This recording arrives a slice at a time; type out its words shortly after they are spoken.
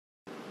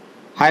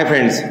Hi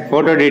friends,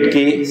 photo edit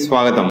की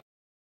स्वागतम।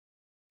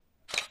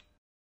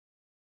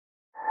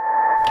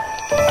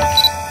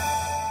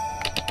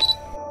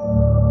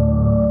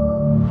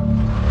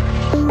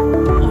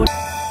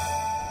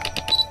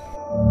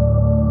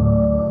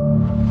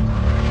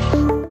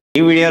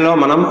 ఈ వీడియోలో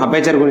మనం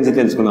అపేచర్ గురించి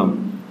తెలుసుకుందాం।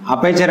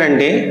 అపేచర్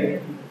అంటే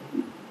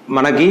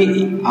మనకి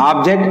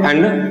ఆబ్జెక్ట్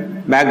అండ్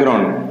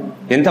బ్యాక్గ్రౌండ్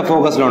ఎంత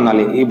ఫోకస్ లో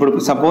ఉండాలి। ఇప్పుడు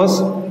సపోజ్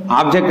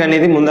ఆబ్జెక్ట్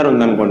అనేది ముందర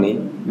ఉంది అనుకోండి,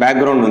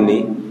 బ్యాక్గ్రౌండ్ ఉంది,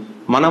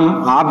 మనం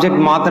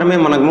ఆబ్జెక్ట్ మాత్రమే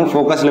మనము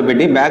ఫోకస్ లో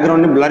పెట్టి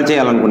బ్యాక్గ్రౌండ్ ని బ్లర్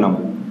చేయాలనుకున్నాం,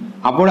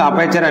 అప్పుడు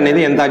అపేచర్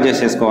అనేది ఎంత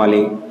అడ్జస్ట్ చేసుకోవాలి।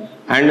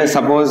 అండ్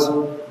సపోజ్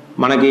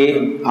మనకి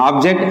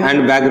ఆబ్జెక్ట్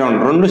అండ్ బ్యాక్గ్రౌండ్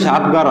రెండు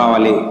షార్ప్ గా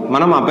రావాలి,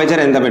 మనం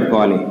అపేచర్ ఎంత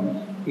పెట్టుకోవాలి।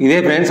 ఇదే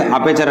ఫ్రెండ్స్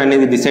అపేచర్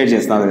అనేది డిసైడ్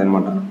చేస్తుంది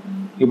అనమాట।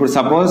 ఇప్పుడు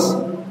సపోజ్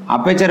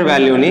అపేచర్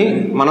వాల్యూని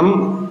మనం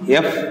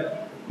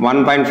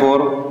f1.4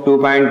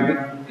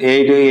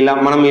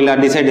 2.8 ఇలా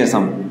డిసైడ్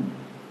చేస్తాం,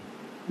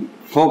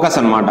 ఫోకస్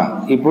అనమాట।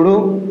 ఇప్పుడు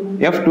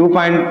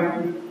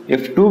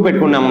f2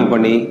 పెట్టుకున్నాం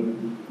అనుకోండి,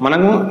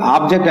 మనము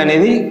ఆబ్జెక్ట్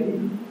అనేది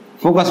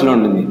ఫోకస్లో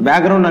ఉంటుంది,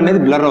 బ్యాక్గ్రౌండ్ అనేది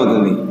బ్లర్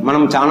అవుతుంది।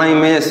 మనం చాలా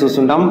ఇమేజెస్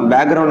చూస్తుంటాం,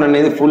 బ్యాక్గ్రౌండ్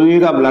అనేది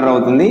ఫుల్గా బ్లర్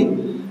అవుతుంది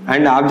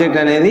అండ్ ఆబ్జెక్ట్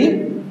అనేది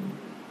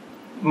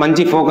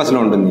మంచి ఫోకస్లో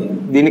ఉంటుంది।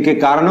 దీనికి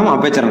కారణం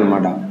అపేచర్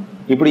అనమాట।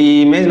 ఇప్పుడు ఈ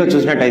ఇమేజ్లో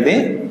చూసినట్టయితే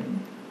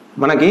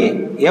మనకి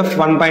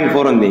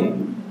f1.4 ఉంది,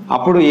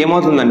 అప్పుడు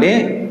ఏమవుతుందంటే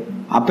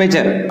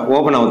అపేచర్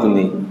ఓపెన్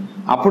అవుతుంది,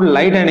 అప్పుడు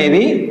లైట్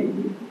అనేది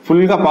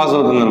ఫుల్గా పాస్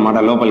అవుతుంది అనమాట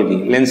లోపలికి,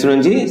 లెన్స్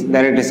నుంచి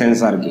డైరెక్ట్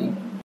సెన్సార్కి।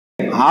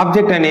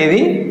 ఆబ్జెక్ట్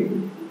అనేది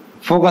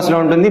ఫోకస్లో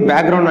ఉంటుంది,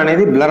 బ్యాక్గ్రౌండ్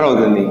అనేది బ్లర్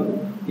అవుతుంది।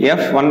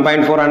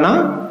 f1.4 అయినా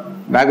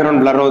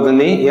బ్యాక్గ్రౌండ్ బ్లర్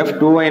అవుతుంది,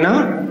 f2 అయినా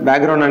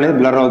బ్యాక్గ్రౌండ్ అనేది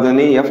బ్లర్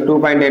అవుతుంది,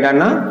 f2.8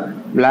 అయినా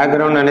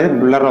బ్యాక్గ్రౌండ్ అనేది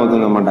బ్లర్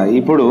అవుతుంది అనమాట।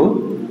 ఇప్పుడు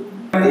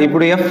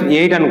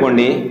f8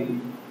 అనుకోండి,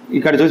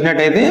 ఇక్కడ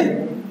చూసినట్టయితే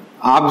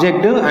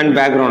ఆబ్జెక్ట్ అండ్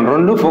బ్యాక్గ్రౌండ్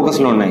రెండు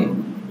ఫోకస్లో ఉన్నాయి।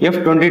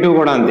 f22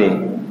 కూడా అంతే,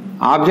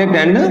 ఆబ్జెక్ట్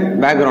అండ్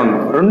బ్యాక్గ్రౌండ్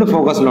రెండు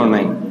ఫోకస్లో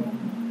ఉన్నాయి।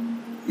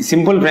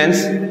 సింపుల్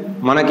ఫ్రెండ్స్,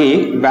 మనకి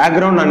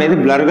బ్యాక్గ్రౌండ్ అనేది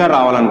బ్లర్గా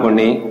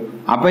రావాలనుకోండి,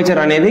 అపేచర్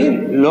అనేది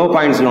లో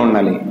పాయింట్స్లో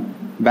ఉండాలి,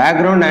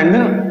 బ్యాక్గ్రౌండ్ అండ్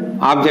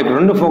ఆబ్జెక్ట్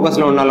రెండు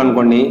ఫోకస్లో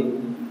ఉండాలనుకోండి,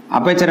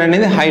 అపేచర్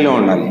అనేది హైలో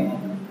ఉండాలి।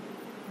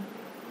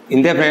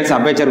 ఇంతే ఫ్రెండ్స్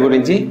అపేచర్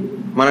గురించి।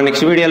 మన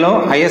నెక్స్ట్ వీడియోలో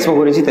ISO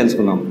గురించి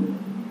తెలుసుకుందాం।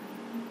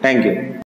 Thank you.